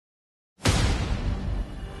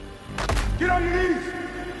Get on your knees!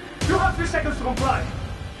 You have 3 seconds to comply.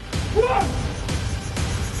 1,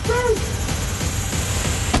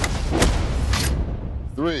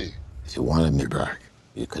 2... 3. If you wanted me back,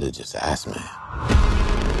 you could have just asked me.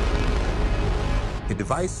 A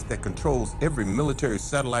device that controls every military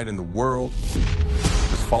satellite in the world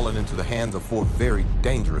has fallen into the hands of 4 very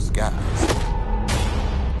dangerous guys.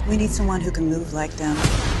 We need someone who can move like them,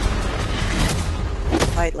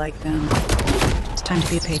 fight like them. It's time to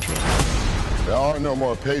be a patriot. There are no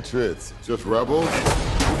more patriots, just rebels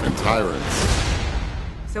and tyrants.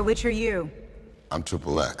 So which are you? I'm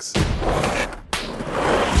Triple X.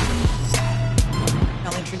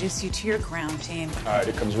 I'll introduce you to your ground team. All right,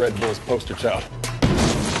 here comes Red Bull's poster child.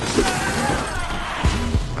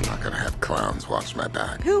 I'm not gonna have clowns watch my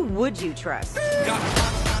back. Who would you trust?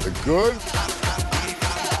 The good,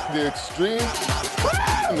 the extreme,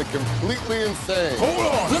 and the completely insane. Hold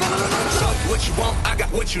on! What you want, I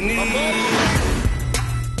got what you need.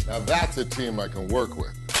 Now that's a team I can work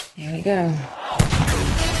with. Here we go.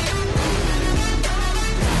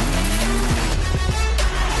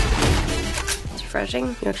 It's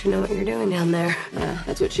refreshing. You actually know what you're doing down there. Yeah,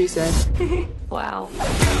 that's what she said. Wow.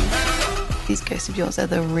 These ghosts of yours are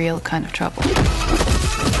the real kind of trouble.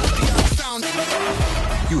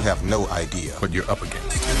 You have no idea what you're up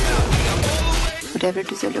against. Whatever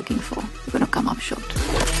it is you're looking for, you're gonna come up short.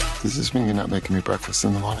 Does this mean you're not making me breakfast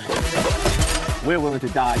in the morning? We're willing to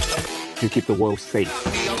die to keep the world safe.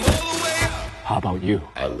 How about you?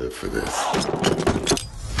 I live for this.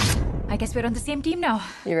 I guess we're on the same team now.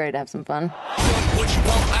 You ready to have some fun? What you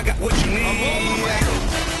want, I got what you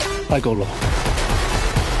need. I go low.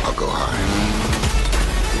 I'll go high.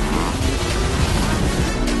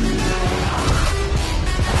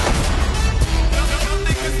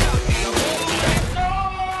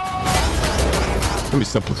 Let me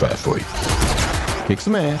simplify it for you. Kick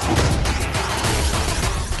some ass,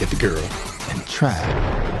 get the girl, and try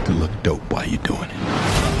to look dope while you're doing it.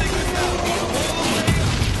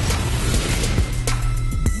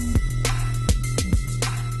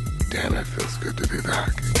 Damn, it feels good to be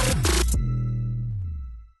back.